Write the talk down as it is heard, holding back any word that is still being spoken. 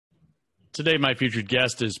Today, my featured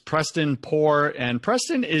guest is Preston Poore, and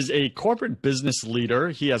Preston is a corporate business leader.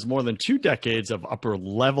 He has more than 2 decades of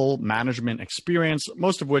upper-level management experience,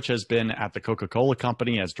 most of which has been at the Coca-Cola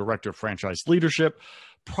Company as Director of Franchise Leadership.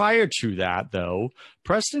 Prior to that, though,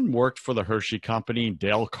 Preston worked for the Hershey Company,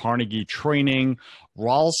 Dale Carnegie Training,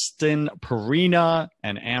 Ralston Purina,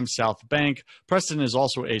 and AmSouth Bank. Preston is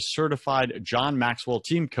also a certified John Maxwell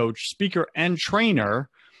team coach, speaker, and trainer.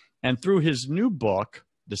 And through his new book,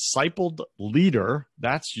 Discipled Leader,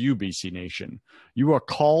 that's you, BC Nation. You are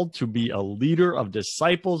called to be a leader of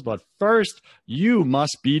disciples, but first you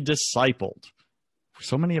must be discipled.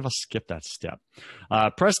 So many of us skip that step.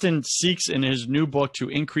 Preston seeks in his new book to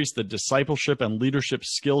increase the discipleship and leadership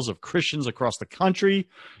skills of Christians across the country.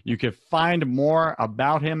 You can find more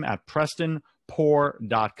about him at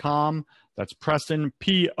PrestonPoore.com. That's Preston,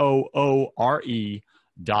 Poore.com.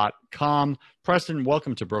 Preston,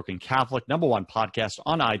 welcome to Broken Catholic, #1 podcast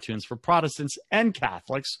on iTunes for Protestants and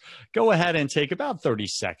Catholics. Go ahead and take about 30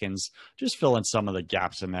 seconds. Just fill in some of the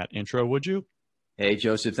gaps in that intro, would you? Hey,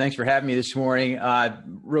 Joseph, thanks for having me this morning.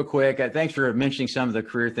 Real quick, thanks for mentioning some of the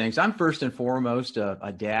career things. I'm first and foremost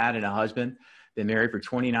a dad and a husband. Been married for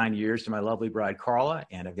 29 years to my lovely bride, Carla,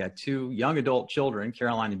 and I've got 2 young adult children,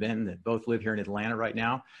 Caroline and Ben, that both live here in Atlanta right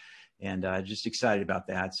now, and just excited about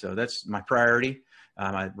that. So that's my priority.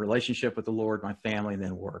 My relationship with the Lord, my family, and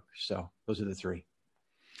then work. So those are the 3.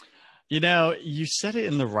 You know, you said it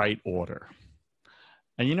in the right order.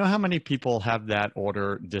 And you know how many people have that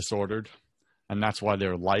order disordered? And that's why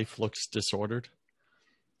their life looks disordered.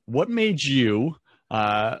 What made you,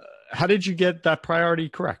 how did you get that priority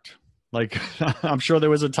correct? Like, I'm sure there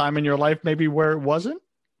was a time in your life maybe where it wasn't.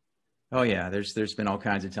 Oh yeah, there's been all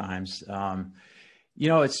kinds of times. You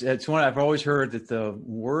know, it's one I've always heard that the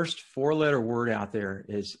worst 4-letter word out there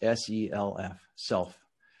is SELF, self,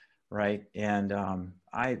 right? And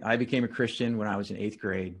I became a Christian when I was in 8th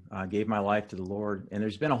grade, gave my life to the Lord, and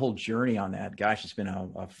there's been a whole journey on that. Gosh, it's been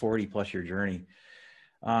a 40-plus year journey.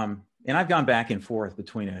 And I've gone back and forth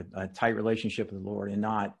between a tight relationship with the Lord and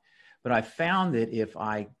not, but I found that if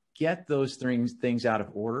I get those things out of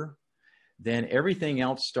order, then everything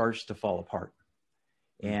else starts to fall apart.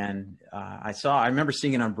 And I remember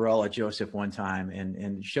seeing an umbrella, Joseph, one time,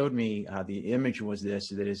 and showed me the image was this,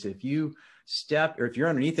 that is, if you step, or if you're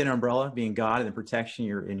underneath an umbrella, being God and the protection,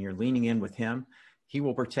 you're leaning in with him, he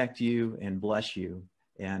will protect you and bless you.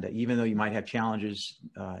 And even though you might have challenges,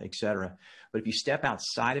 et cetera. But if you step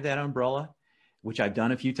outside of that umbrella, which I've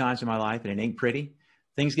done a few times in my life, and it ain't pretty,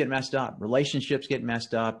 things get messed up. Relationships get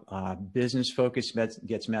messed up. Business focus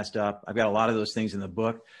gets messed up. I've got a lot of those things in the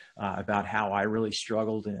book about how I really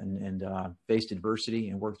struggled and faced adversity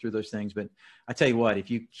and worked through those things. But I tell you what,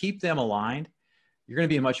 if you keep them aligned, you're going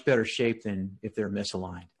to be in much better shape than if they're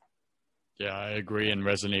misaligned. Yeah, I agree and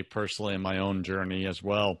resonate personally in my own journey as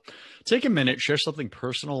well. Take a minute, share something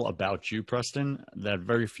personal about you, Preston, that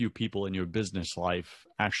very few people in your business life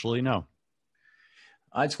actually know.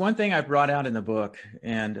 It's one thing I brought out in the book,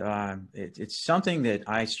 and it's something that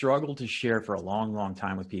I struggled to share for a long, long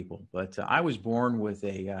time with people. But I was born with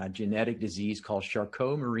a genetic disease called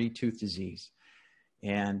Charcot-Marie tooth disease.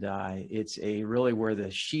 And it's really where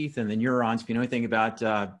the sheath and the neurons, if you know anything about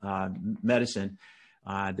medicine,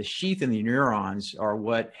 the sheath and the neurons are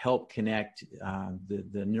what help connect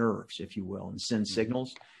the nerves, if you will, and send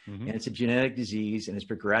signals. Mm-hmm. And it's a genetic disease, and it's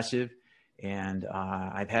progressive. And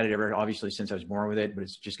I've had it obviously since I was born with it, but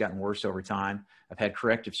it's just gotten worse over time. I've had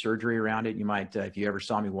corrective surgery around it. You might, if you ever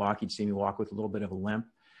saw me walk, you'd see me walk with a little bit of a limp.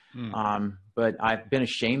 But I've been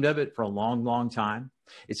ashamed of it for a long, long time.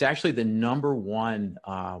 It's actually the number one,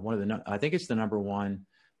 I think it's the number one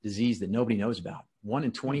disease that nobody knows about. 1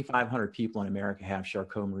 in 2,500 people in America have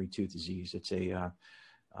Charcot-Marie tooth disease. It's a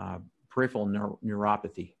peripheral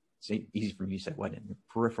neuropathy. It's easy for me to say, what?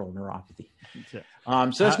 Peripheral neuropathy.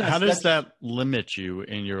 So how does that limit you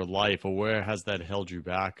in your life, or where has that held you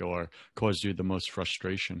back or caused you the most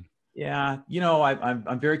frustration? Yeah, you know,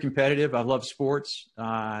 I'm very competitive. I love sports.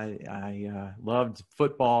 I loved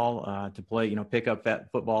football to play, pick up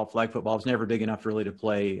football, flag football. I was never big enough really to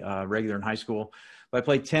play regular in high school. But I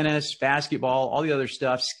played tennis, basketball, all the other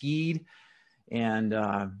stuff, skied, and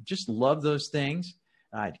just love those things.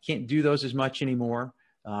 I can't do those as much anymore.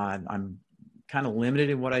 I'm kind of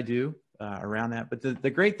limited in what I do around that. But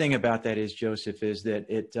the great thing about that is, Joseph, is that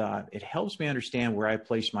it helps me understand where I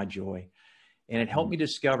place my joy. And it helped me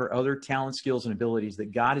discover other talent, skills, and abilities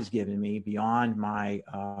that God has given me beyond my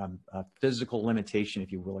physical limitation,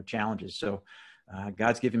 if you will, or challenges. So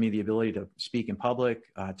God's given me the ability to speak in public,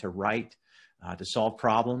 to write, to solve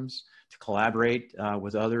problems, to collaborate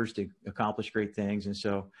with others, to accomplish great things. And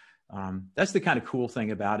so That's the kind of cool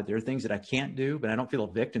thing about it. There are things that I can't do, but I don't feel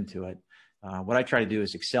a victim to it. What I try to do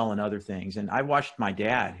is excel in other things. And I watched my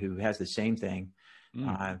dad, who has the same thing.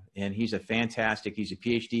 And he's he's a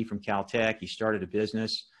PhD from Caltech. He started a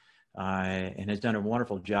business and has done a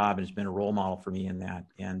wonderful job and has been a role model for me in that,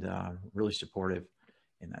 and really supportive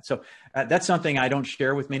in that. So that's something I don't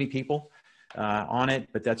share with many people on it,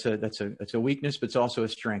 but that's a weakness, but it's also a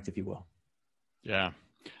strength, if you will. Yeah.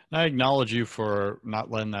 And I acknowledge you for not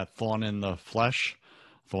letting that thorn in the flesh,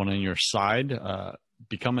 thorn in your side,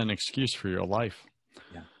 become an excuse for your life.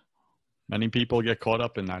 Yeah. Many people get caught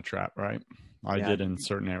up in that trap, right? I did in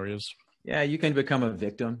certain areas. Yeah, you can become a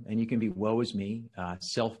victim, and you can be woe is me.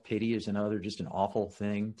 Self-pity is another, just an awful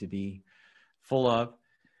thing to be full of.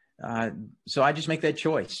 So I just make that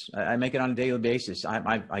choice. I make it on a daily basis.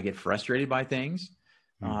 I get frustrated by things.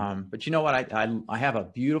 But you know what? I have a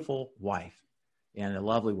beautiful wife and a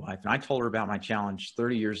lovely wife. And I told her about my challenge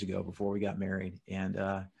 30 years ago before we got married. And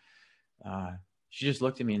she just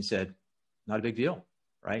looked at me and said, not a big deal,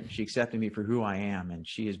 right? She accepted me for who I am. And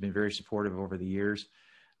she has been very supportive over the years.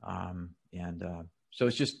 So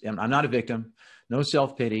it's just, I'm not a victim, no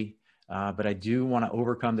self-pity, but I do want to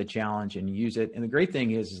overcome the challenge and use it. And the great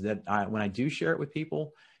thing is that when I do share it with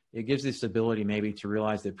people, it gives this ability maybe to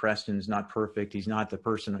realize that Preston's not perfect. He's not the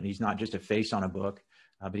person, he's not just a face on a book,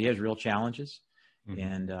 but he has real challenges.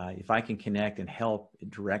 And if I can connect and help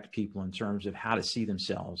direct people in terms of how to see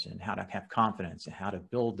themselves and how to have confidence and how to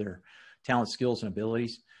build their talent, skills, and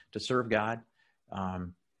abilities to serve God,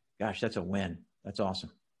 gosh, that's a win. That's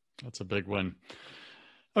awesome. That's a big win.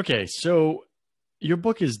 Okay, so your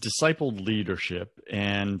book is Discipled Leadership,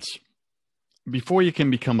 and before you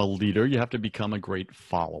can become a leader, you have to become a great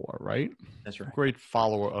follower, right? That's right. A great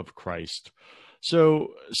follower of Christ.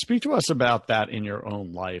 So speak to us about that in your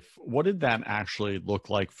own life. What did that actually look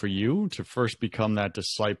like for you to first become that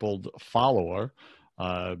discipled follower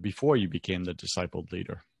before you became the discipled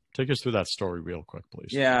leader? Take us through that story real quick, please.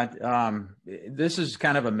 Yeah. This is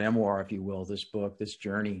kind of a memoir, if you will, this book, this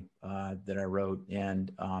journey that I wrote.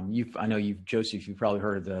 And I know Joseph, you've probably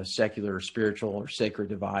heard of the secular, spiritual, or sacred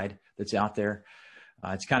divide that's out there.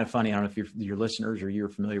 It's kind of funny. I don't know if your listeners or you're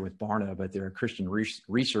familiar with Barna, but they're a Christian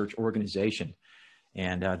research organization.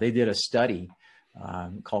 And they did a study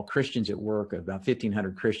called Christians at Work, about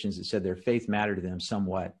 1,500 Christians that said their faith mattered to them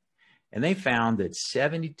somewhat. And they found that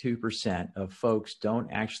 72% of folks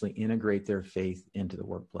don't actually integrate their faith into the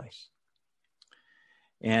workplace.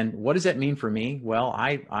 And what does that mean for me? Well,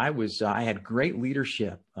 I had great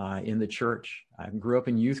leadership in the church. I grew up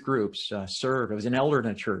in youth groups, served. I was an elder in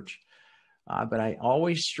a church. But I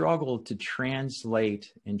always struggled to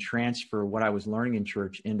translate and transfer what I was learning in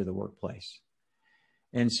church into the workplace.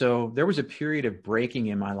 And so there was a period of breaking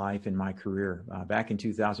in my life, in my career. Back in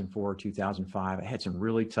 2004, 2005, I had some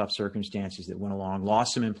really tough circumstances that went along,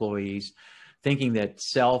 lost some employees, thinking that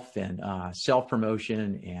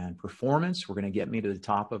self-promotion and performance were going to get me to the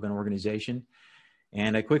top of an organization.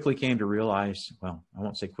 And I quickly came to realize, well, I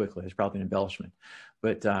won't say quickly, it's probably an embellishment,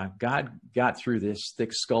 but God got through this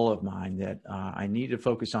thick skull of mine that I needed to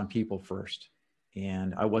focus on people first.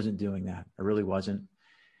 And I wasn't doing that. I really wasn't.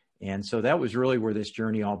 And so that was really where this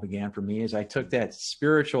journey all began for me, as I took that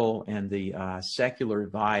spiritual and the secular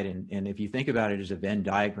divide. And if you think about it as a Venn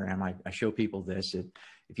diagram, I show people this. If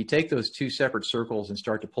you take those two separate circles and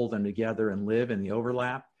start to pull them together and live in the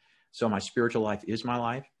overlap, so my spiritual life is my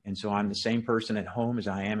life. And so I'm the same person at home as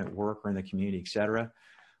I am at work or in the community, et cetera.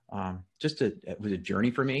 It was a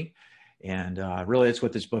journey for me. And really, that's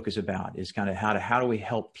what this book is about, is kind of how do we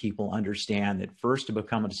help people understand that first, to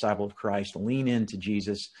become a disciple of Christ, lean into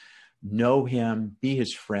Jesus, know him, be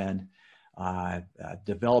his friend,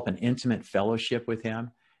 develop an intimate fellowship with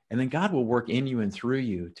him. And then God will work in you and through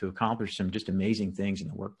you to accomplish some just amazing things in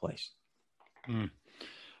the workplace.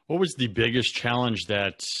 What was the biggest challenge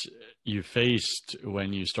that you faced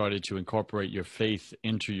when you started to incorporate your faith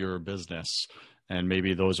into your business? And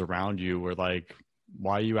maybe those around you were like,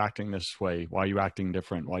 why are you acting this way? Why are you acting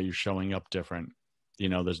different? Why are you showing up different? You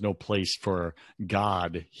know, there's no place for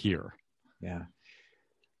God here. Yeah.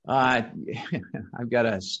 I've got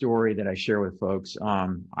a story that I share with folks.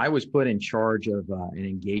 I was put in charge of an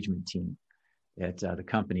engagement team at the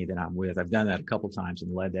company that I'm with. I've done that a couple of times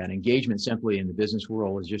and led that. Engagement simply in the business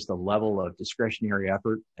world is just the level of discretionary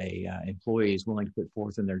effort a employee is willing to put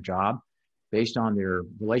forth in their job based on their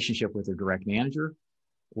relationship with their direct manager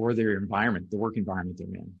or their environment, the work environment they're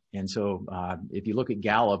in. And so if you look at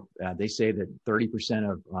Gallup, they say that 30%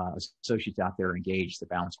 of associates out there are engaged. The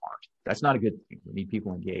balance aren't. That's not a good thing. We need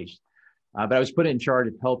people engaged. But I was put in charge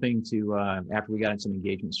of helping to, after we got in some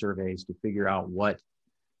engagement surveys, to figure out what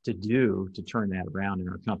to do to turn that around in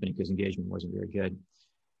our company because engagement wasn't very good.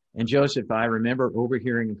 And Joseph, I remember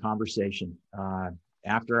overhearing a conversation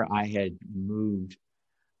after I had moved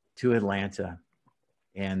to Atlanta,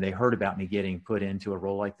 and they heard about me getting put into a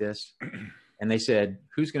role like this. And they said,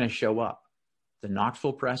 who's going to show up, the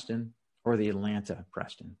Knoxville Preston or the Atlanta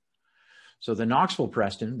Preston? So the Knoxville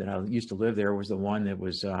Preston that I used to live there was the one that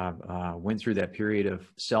was went through that period of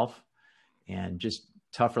self and just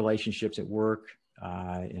tough relationships at work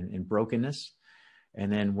and brokenness.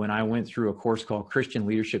 And then when I went through a course called Christian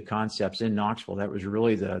Leadership Concepts in Knoxville, that was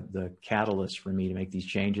really the catalyst for me to make these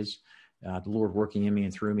changes. The Lord working in me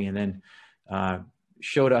and through me, and then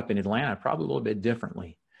showed up in Atlanta probably a little bit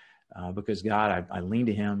differently because God, I leaned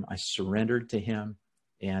to him, I surrendered to him,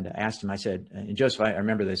 and asked him, I said, and Joseph, I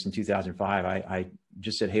remember this in 2005, I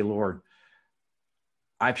just said, hey, Lord,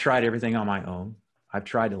 I've tried everything on my own. I've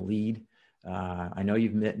tried to lead. I know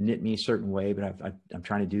you've knit me a certain way, but I'm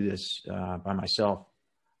trying to do this by myself.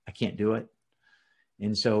 I can't do it.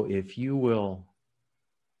 And so if you will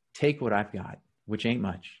take what I've got, which ain't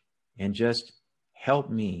much, and just help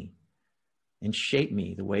me and shape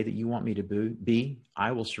me the way that you want me to be,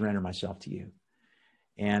 I will surrender myself to you.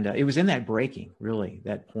 And it was in that breaking, really,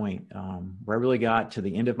 that point where I really got to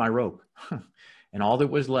the end of my rope. And all that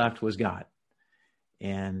was left was God.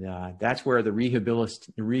 And that's where the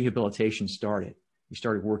rehabilitation started. He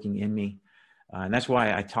started working in me. And that's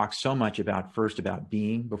why I talk so much first about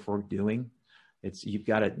being before doing. You've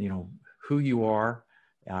got to, who you are,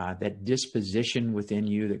 that disposition within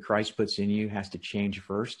you that Christ puts in you has to change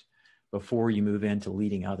first before you move into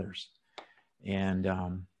leading others. And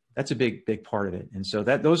that's a big part of it. And so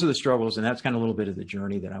those are the struggles. And that's kind of a little bit of the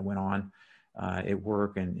journey that I went on at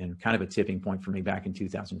work and kind of a tipping point for me back in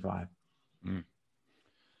 2005. Mm.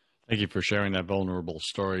 Thank you for sharing that vulnerable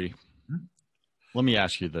story. Mm-hmm. Let me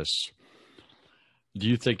ask you this. Do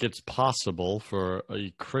you think it's possible for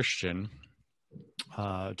a Christian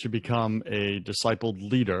to become a discipled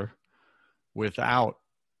leader without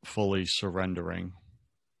fully surrendering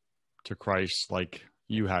to Christ like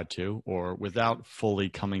you had to, or without fully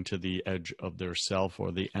coming to the edge of their self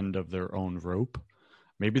or the end of their own rope?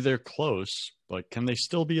 Maybe they're close, but can they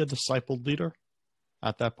still be a discipled leader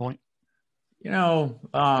at that point?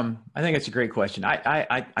 I think it's a great question.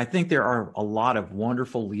 I think there are a lot of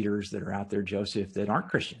wonderful leaders that are out there, Joseph, that aren't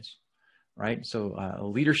Christians, right? So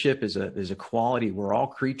leadership is a quality. We're all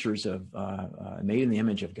creatures made in the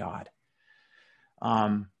image of God.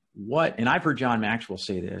 And I've heard John Maxwell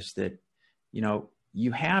say this, that,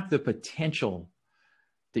 you have the potential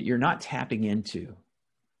that you're not tapping into,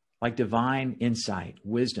 like divine insight,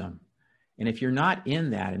 wisdom. And if you're not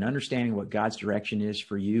in that and understanding what God's direction is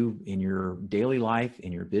for you in your daily life,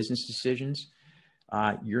 in your business decisions,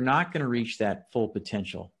 you're not going to reach that full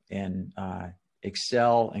potential and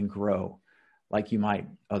excel and grow like you might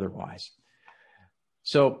otherwise.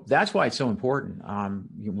 So that's why it's so important.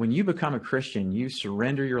 When you become a Christian, you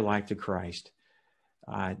surrender your life to Christ.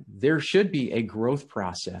 There should be a growth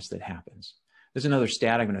process that happens. There's another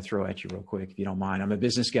stat I'm going to throw at you real quick, if you don't mind. I'm a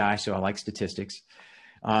business guy, so I like statistics.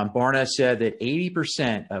 Barna said that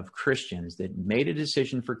 80% of Christians that made a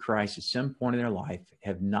decision for Christ at some point in their life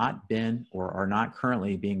have not been or are not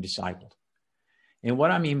currently being discipled. And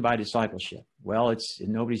what I mean by discipleship, well,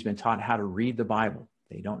 nobody's been taught how to read the Bible.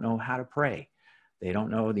 They don't know how to pray. They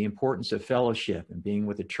don't know the importance of fellowship and being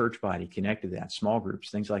with a church body, connected to that, small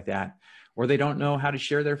groups, things like that. Or they don't know how to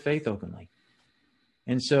share their faith openly.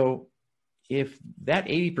 And so if that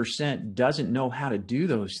 80% doesn't know how to do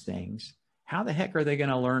those things, how the heck are they going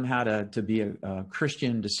to learn how to be a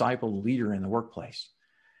Christian disciple leader in the workplace?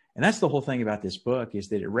 And that's the whole thing about this book, is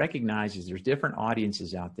that it recognizes there's different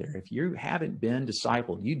audiences out there. If you haven't been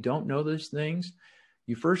discipled, you don't know those things,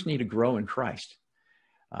 you first need to grow in Christ.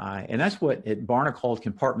 And that's what Barna called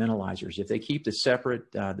compartmentalizers. If they keep the sacred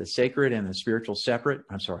and the spiritual separate,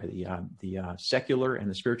 the secular and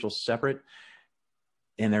the spiritual separate,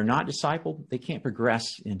 and they're not discipled, they can't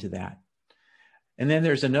progress into that. And then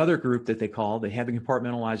there's another group that they have the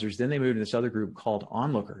compartmentalizers. Then they move to this other group called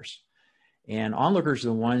onlookers. And onlookers are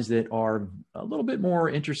the ones that are a little bit more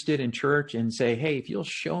interested in church and say, hey, if you'll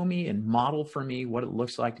show me and model for me what it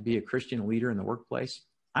looks like to be a Christian leader in the workplace,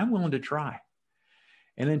 I'm willing to try.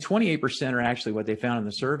 And then 28% are actually, what they found in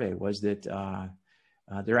the survey was that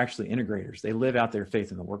they're actually integrators. They live out their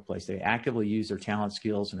faith in the workplace. They actively use their talent,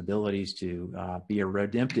 skills, and abilities to be a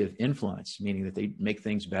redemptive influence, meaning that they make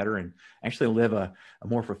things better and actually live a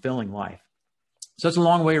more fulfilling life. So it's a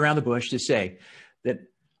long way around the bush to say that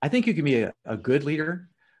I think you can be a good leader,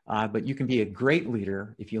 but you can be a great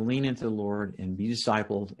leader if you lean into the Lord and be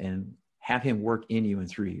discipled and have him work in you and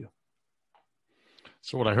through you.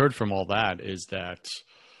 So what I heard from all that is that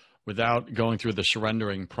without going through the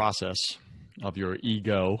surrendering process of your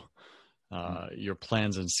ego, your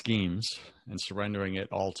plans and schemes, and surrendering it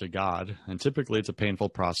all to God. And typically it's a painful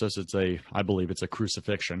process. I believe it's a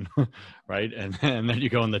crucifixion, right? And then you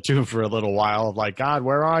go in the tomb for a little while of like, God,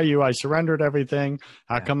 where are you? I surrendered everything.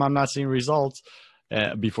 How come I'm not seeing results?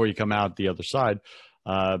 Before you come out the other side.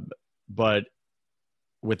 But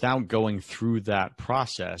without going through that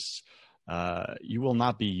process, you will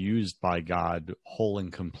not be used by God whole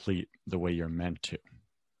and complete the way you're meant to.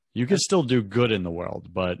 You can still do good in the world,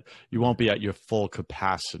 but you won't be at your full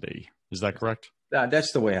capacity. Is that correct?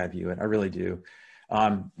 That's the way I view it. I really do.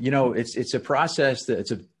 It's a process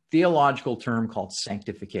it's a theological term called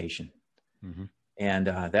sanctification. Mm-hmm. And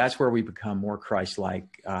that's where we become more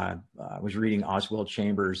Christ-like. I was reading Oswald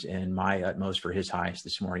Chambers in My Utmost for His Highest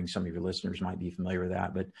this morning. Some of your listeners might be familiar with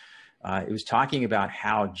that, but it was talking about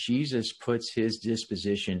how Jesus puts his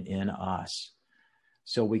disposition in us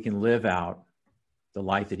so we can live out the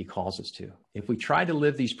life that he calls us to. If we try to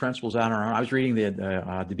live these principles out on our own, I was reading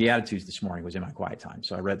the Beatitudes this morning, was in my quiet time.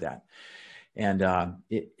 So I read that. And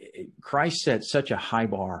Christ set such a high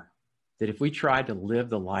bar that if we try to live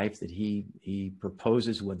the life that he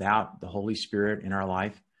proposes without the Holy Spirit in our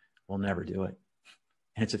life, we'll never do it.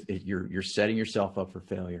 And you're setting yourself up for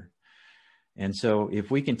failure. And so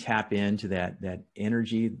if we can tap into that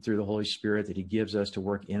energy through the Holy Spirit that he gives us to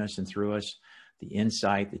work in us and through us, the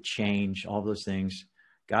insight, the change, all those things,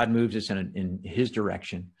 God moves us in his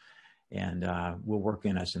direction and will work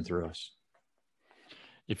in us and through us.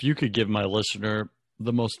 If you could give my listener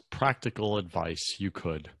the most practical advice you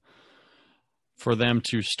could for them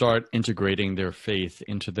to start integrating their faith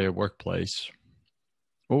into their workplace,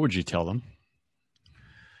 what would you tell them?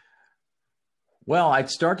 Well, I'd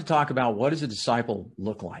start to talk about what does a disciple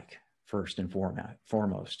look like first and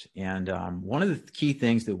foremost. And one of the key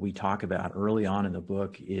things that we talk about early on in the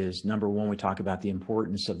book is, number one, we talk about the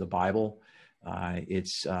importance of the Bible,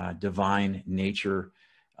 its divine nature,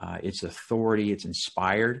 its authority, it's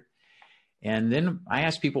inspired. And then I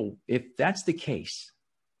ask people, if that's the case,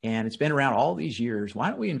 and it's been around all these years, why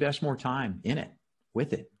don't we invest more time in it,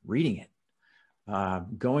 with it, reading it,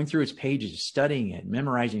 going through its pages, studying it,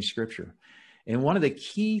 memorizing scripture. And one of the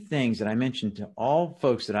key things that I mentioned to all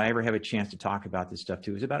folks that I ever have a chance to talk about this stuff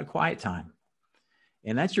to is about a quiet time.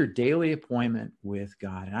 And that's your daily appointment with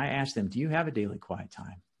God. And I ask them, do you have a daily quiet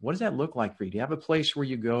time? What does that look like for you? Do you have a place where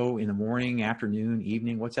you go in the morning, afternoon,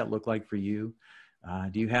 evening? What's that look like for you?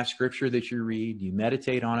 Do you have scripture that you read? Do you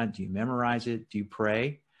meditate on it? Do you memorize it? Do you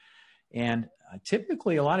pray? And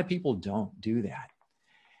typically, a lot of people don't do that.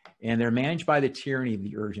 And they're managed by the tyranny of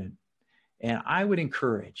the urgent. And I would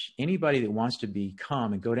encourage anybody that wants to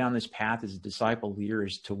become and go down this path as a disciple leader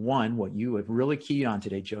is to, one, what you have really keyed on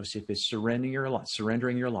today, Joseph, is surrendering your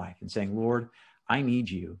life and saying, Lord, I need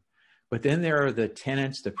you. But then there are the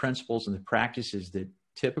tenets, the principles, and the practices that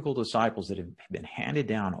typical disciples that have been handed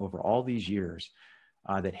down over all these years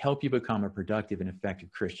that help you become a productive and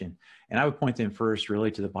effective Christian. And I would point them first really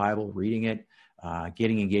to the Bible, reading it,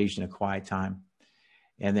 getting engaged in a quiet time.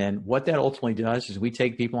 And then what that ultimately does is we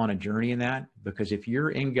take people on a journey in that, because if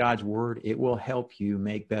you're in God's word, it will help you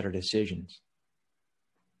make better decisions.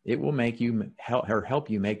 It will make you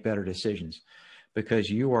help you make better decisions because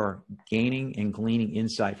you are gaining and gleaning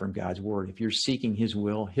insight from God's word. If you're seeking his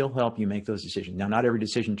will, he'll help you make those decisions. Now, not every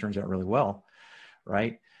decision turns out really well,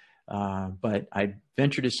 right? But I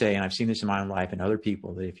venture to say, and I've seen this in my own life and other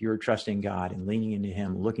people, that if you're trusting God and leaning into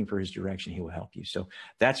him, looking for his direction, he will help you. So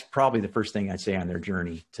that's probably the first thing I'd say on their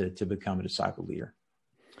journey to become a disciple leader.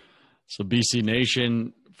 So BC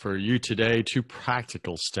Nation, for you today, 2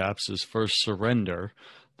 practical steps is first, surrender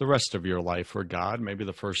the rest of your life for God, maybe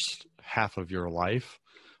the first half of your life,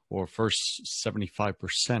 or first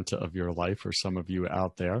 75% of your life for some of you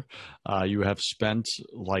out there. You have spent,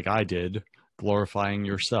 like I did, glorifying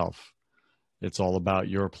yourself. It's all about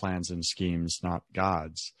your plans and schemes, not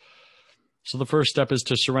God's. So the first step is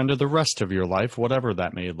to surrender the rest of your life, whatever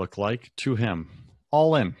that may look like, to him.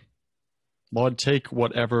 All in. Lord, take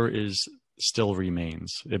whatever is still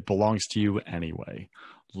remains. It belongs to you anyway.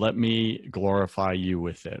 Let me glorify you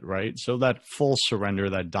with it, right? So that full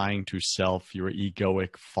surrender, that dying to self, your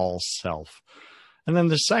egoic false self. And then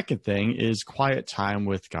the second thing is quiet time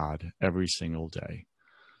with God every single day.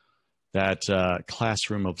 That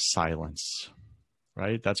classroom of silence,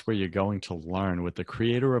 right? That's where you're going to learn with the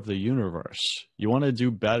creator of the universe. You want to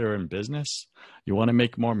do better in business? You want to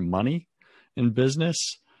make more money in business?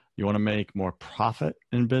 You want to make more profit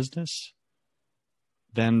in business?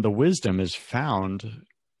 Then the wisdom is found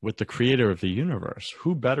with the creator of the universe.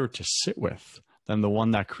 Who better to sit with than the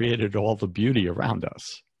one that created all the beauty around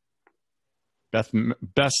us.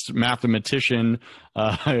 Best mathematician,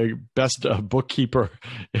 best bookkeeper,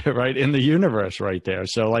 right, in the universe right there.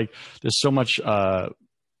 So like there's so much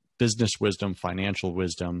business wisdom, financial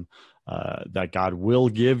wisdom that God will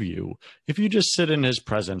give you if you just sit in his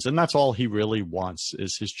presence. And that's all he really wants,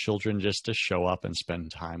 is his children just to show up and spend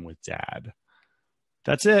time with dad.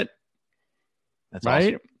 That's it. That's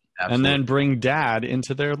right. Awesome. Absolutely. And then bring dad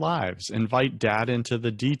into their lives, invite dad into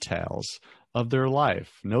the details of their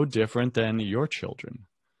life. No different than your children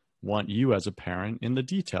want you as a parent in the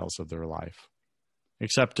details of their life,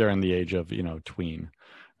 except during the age of, tween,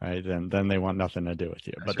 right? Then they want nothing to do with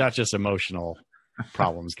you. But that's just emotional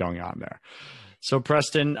problems going on there. So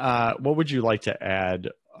Preston, what would you like to add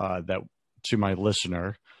that to my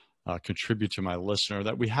listener, contribute to my listener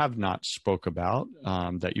that we have not spoke about,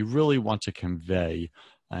 that you really want to convey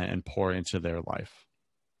and pour into their life?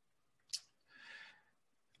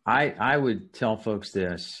 I would tell folks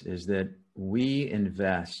this, is that we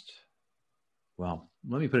invest, well,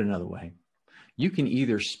 let me put it another way. You can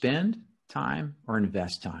either spend time or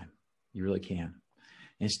invest time. You really can.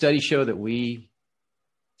 And studies show that we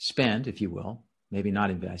spend, if you will, maybe not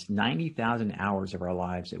invest, 90,000 hours of our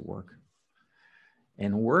lives at work.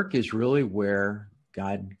 And work is really where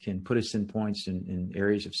God can put us in points in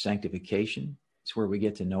areas of sanctification. It's where we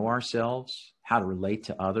get to know ourselves, how to relate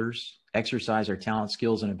to others, exercise our talents,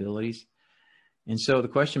 skills, and abilities. And so the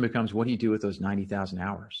question becomes, what do you do with those 90,000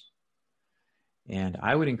 hours? And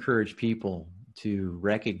I would encourage people to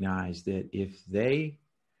recognize that if they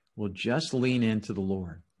will just lean into the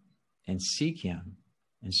Lord and seek him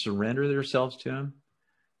and surrender themselves to him,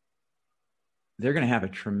 they're going to have a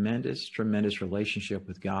tremendous, tremendous relationship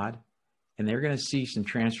with God. And they're going to see some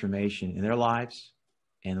transformation in their lives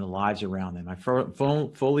and the lives around them. I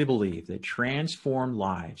fully believe that transformed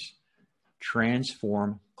lives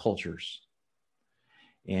transform cultures.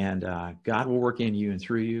 And God will work in you and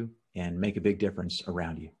through you and make a big difference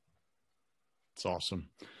around you. It's awesome.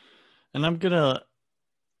 And I'm going to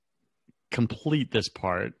complete this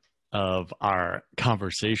part of our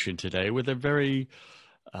conversation today with a very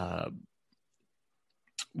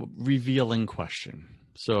revealing question.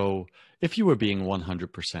 So if you were being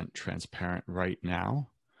 100% transparent right now,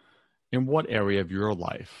 in what area of your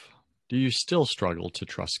life do you still struggle to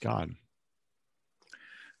trust God?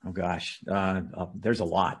 Oh gosh, there's a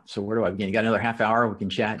lot. So where do I begin? You got another half hour? We can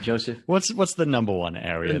chat, Joseph. What's the number one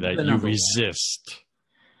area that you resist?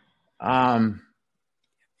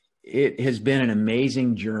 It has been an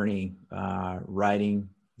amazing journey writing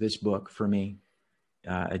this book for me,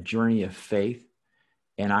 a journey of faith.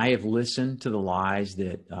 And I have listened to the lies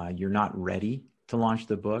that you're not ready to launch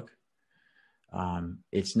the book.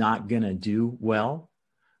 It's not going to do well.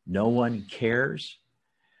 No one cares.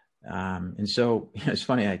 And so it's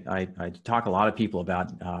funny, I talk a lot of people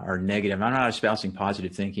about our negative. I'm not espousing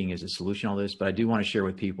positive thinking as a solution to all this, but I do want to share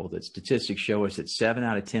with people that statistics show us that 7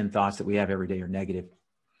 out of 10 thoughts that we have every day are negative.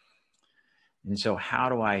 And so how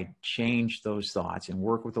do I change those thoughts and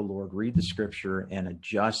work with the Lord, read the scripture and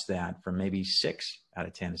adjust that from maybe 6 out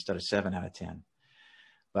of 10 instead of 7 out of 10?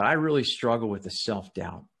 But I really struggle with the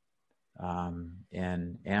self-doubt.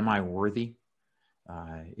 And am I worthy?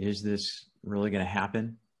 Is this really going to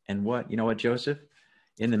happen? And you know what, Joseph,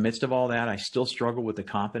 in the midst of all that, I still struggle with the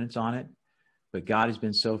confidence on it, but God has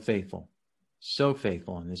been so faithful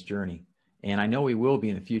in this journey. And I know he will be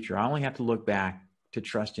in the future. I only have to look back to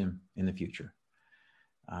trust him in the future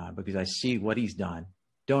because I see what he's done.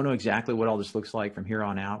 Don't know exactly what all this looks like from here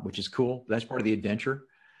on out, which is cool. That's part of the adventure.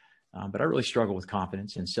 But I really struggle with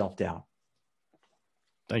confidence and self-doubt.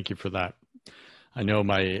 Thank you for that. I know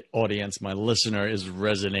my audience, my listener is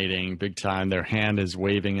resonating big time. Their hand is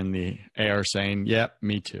waving in the air saying, yep,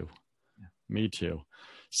 me too. Yeah. Me too.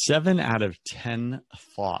 7 out of 10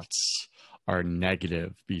 thoughts are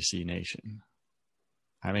negative, BC Nation.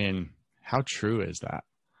 I mean, how true is that?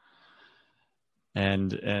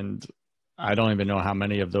 And I don't even know how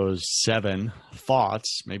many of those 7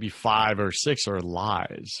 thoughts, maybe 5 or 6 are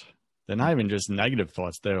lies. They're not even just negative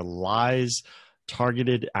thoughts. They're lies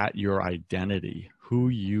targeted at your identity, who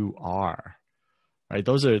you are, right?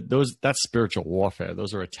 That's spiritual warfare.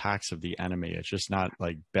 Those are attacks of the enemy. It's just not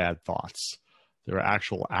like bad thoughts. There are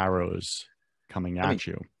actual arrows coming at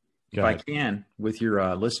you. If I can, with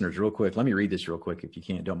your listeners real quick, let me read this real quick. If you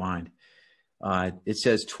can't, don't mind. It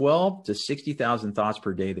says 12 to 60,000 thoughts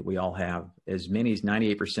per day that we all have. As many as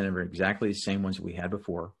 98% of them are exactly the same ones that we had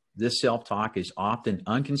before. This self-talk is often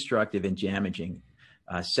unconstructive and damaging.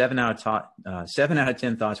 7 out of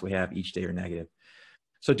 10 thoughts we have each day are negative.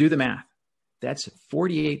 So do the math. That's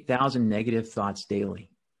 48,000 negative thoughts daily.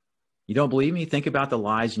 You don't believe me? Think about the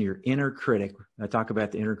lies in your inner critic. I talk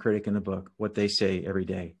about the inner critic in the book, what they say every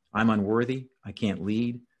day. I'm unworthy. I can't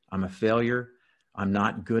lead. I'm a failure. I'm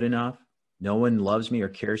not good enough. No one loves me or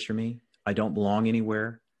cares for me. I don't belong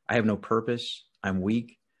anywhere. I have no purpose. I'm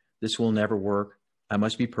weak. This will never work. I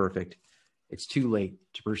must be perfect. It's too late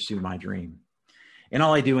to pursue my dream. And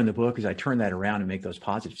all I do in the book is I turn that around and make those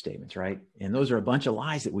positive statements, right? And those are a bunch of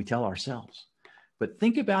lies that we tell ourselves. But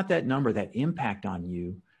think about that number, that impact on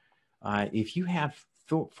you. If you have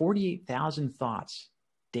 48,000 thoughts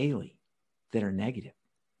daily that are negative,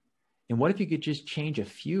 and what if you could just change a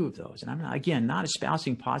few of those? And I'm not, again, not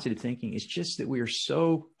espousing positive thinking. It's just that we are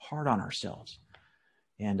so hard on ourselves.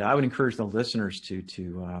 And I would encourage the listeners to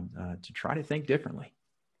try to think differently.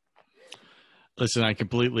 Listen, I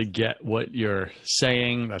completely get what you're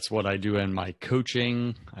saying. That's what I do in my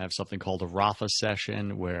coaching. I have something called a Rafa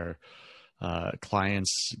session where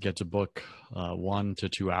clients get to book 1 to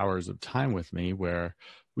 2 hours of time with me, where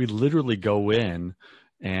we literally go in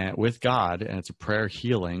and with God, and it's a prayer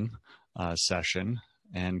healing session,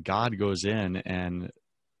 and God goes in and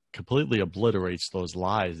completely obliterates those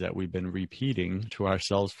lies that we've been repeating to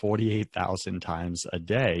ourselves 48,000 times a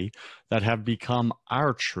day that have become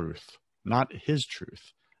our truth, not his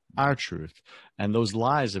truth, our truth. And those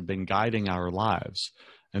lies have been guiding our lives.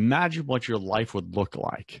 Imagine what your life would look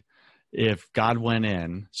like if God went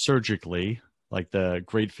in surgically, like the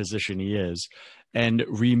great physician he is, and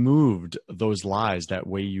removed those lies that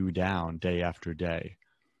weigh you down day after day.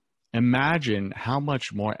 Imagine how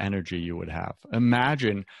much more energy you would have.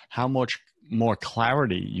 Imagine how much more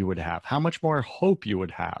clarity you would have, how much more hope you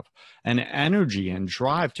would have, and energy and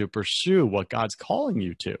drive to pursue what God's calling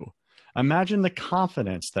you to. Imagine the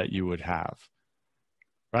confidence that you would have,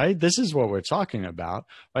 right? This is what we're talking about,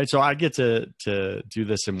 right? So I get to do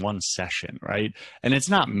this in one session, right? And it's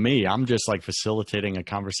not me. I'm just like facilitating a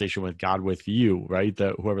conversation with God with you, right?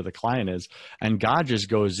 Whoever the client is. And God just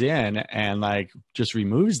goes in and like just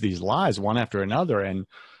removes these lies one after another. And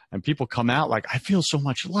people come out like, I feel so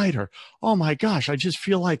much lighter. Oh my gosh, I just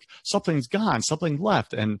feel like something's gone, something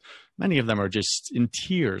left. And many of them are just in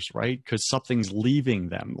tears, right? Because something's leaving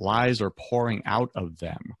them. Lies are pouring out of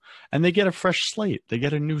them. And they get a fresh slate. They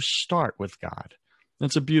get a new start with God.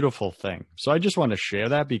 It's a beautiful thing. So I just want to share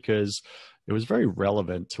that because it was very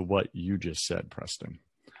relevant to what you just said, Preston.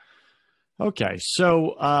 Okay,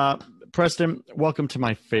 so Preston, welcome to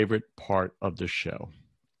my favorite part of the show.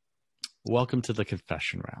 Welcome to the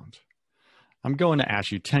confession round. I'm going to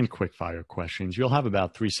ask you 10 quick-fire questions. You'll have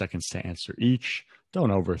about 3 seconds to answer each.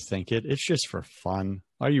 Don't overthink it. It's just for fun.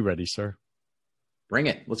 Are you ready, sir? Bring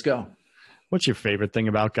it. Let's go. What's your favorite thing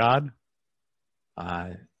about God?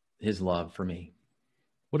 His love for me.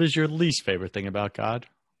 What is your least favorite thing about God?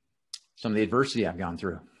 Some of the adversity I've gone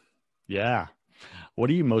through. Yeah.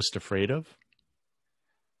 What are you most afraid of?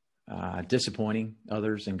 Disappointing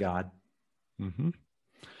others and God. Mm-hmm.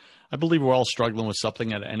 I believe we're all struggling with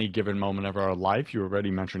something at any given moment of our life. You already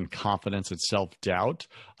mentioned confidence and self-doubt.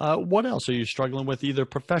 What else are you struggling with, either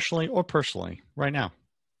professionally or personally, right now?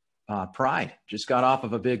 Pride. Just got off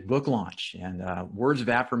of a big book launch, and words of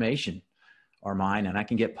affirmation are mine, and I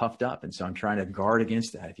can get puffed up. And so I'm trying to guard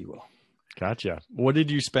against that, if you will. Gotcha. What did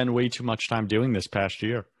you spend way too much time doing this past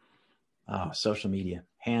year? Social media.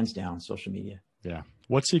 Hands down, social media. Yeah.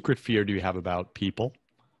 What secret fear do you have about people?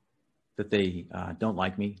 That they don't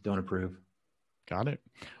like me, don't approve. Got it.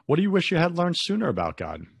 What do you wish you had learned sooner about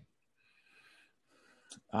God?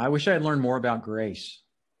 I wish I had learned more about grace.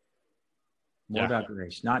 More about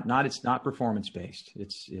grace. It's not performance based.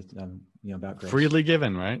 It's about grace. Freely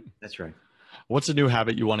given, right? That's right. What's a new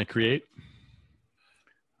habit you want to create?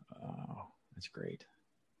 Oh, that's great.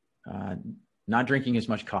 Not drinking as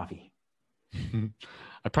much coffee.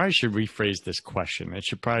 I probably should rephrase this question. It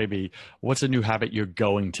should probably be, what's a new habit you're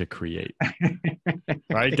going to create?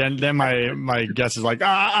 Right? Then my guess is like,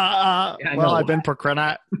 I've been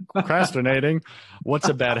procrastinating. What's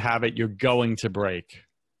a bad habit you're going to break?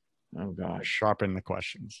 Oh gosh. Sharpen the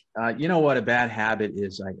questions. You know what a bad habit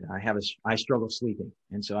is? I struggle sleeping.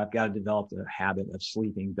 And so I've got to develop the habit of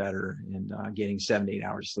sleeping better and getting 7 to 8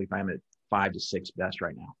 hours of sleep. I'm at 5 to 6 best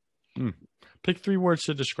right now. Pick 3 words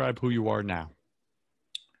to describe who you are now.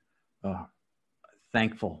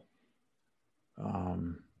 Thankful,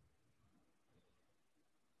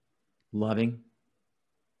 loving,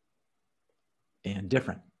 and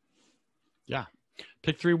different. Yeah.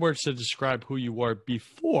 Pick 3 words to describe who you were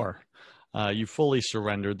before you fully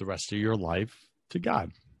surrendered the rest of your life to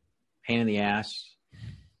God. Pain in the ass,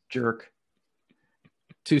 jerk,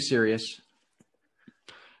 too serious.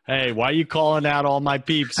 Hey, why are you calling out all my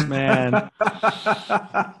peeps, man?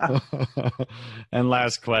 And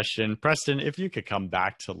last question, Preston, if you could come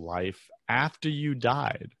back to life after you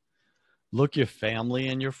died, look your family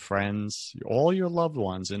and your friends, all your loved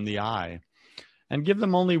ones in the eye, and give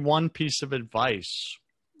them only one piece of advice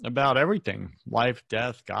about everything, life,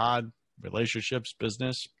 death, God, relationships,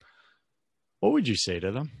 business, what would you say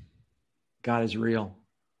to them? God is real.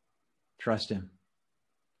 Trust him.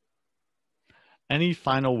 Any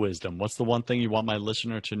final wisdom? What's the one thing you want my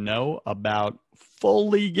listener to know about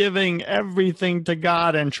fully giving everything to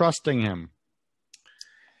God and trusting him?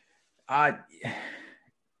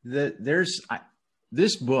 This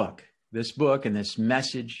book and this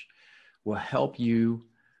message will help you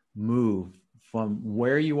move from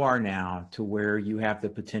where you are now to where you have the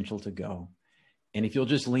potential to go. And if you'll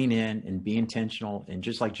just lean in and be intentional, and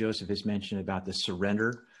just like Joseph has mentioned about the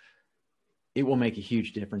surrender, it will make a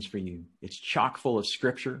huge difference for you. It's chock full of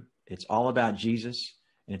scripture. It's all about Jesus.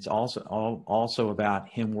 And it's also about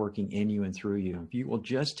him working in you and through you. If you will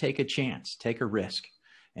just take a chance, take a risk,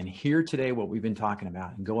 and hear today what we've been talking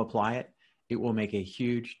about and go apply it, it will make a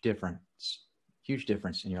huge difference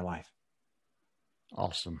in your life.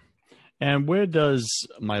 Awesome. And where does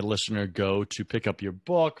my listener go to pick up your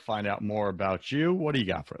book, find out more about you? What do you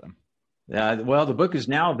got for them? Well, the book is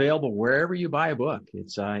now available wherever you buy a book.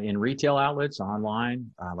 It's in retail outlets,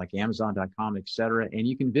 online, like Amazon.com, et cetera. And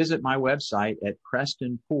you can visit my website at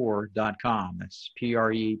PrestonPoore.com. That's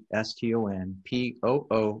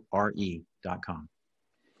PrestonPoore.com.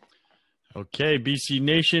 Okay, BC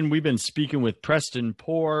Nation, we've been speaking with Preston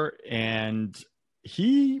Poore, and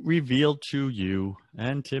he revealed to you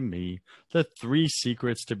and to me the 3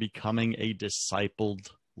 secrets to becoming a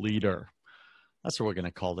discipled leader. That's what we're going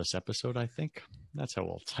to call this episode, I think. That's how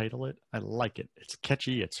we'll title it. I like it. It's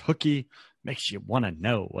catchy. It's hooky. Makes you want to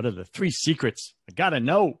know. What are the 3 secrets? I got to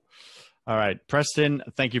know. All right, Preston,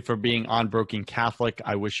 thank you for being on Broken Catholic.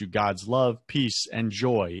 I wish you God's love, peace, and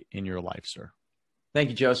joy in your life, sir. Thank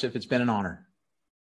you, Joseph. It's been an honor.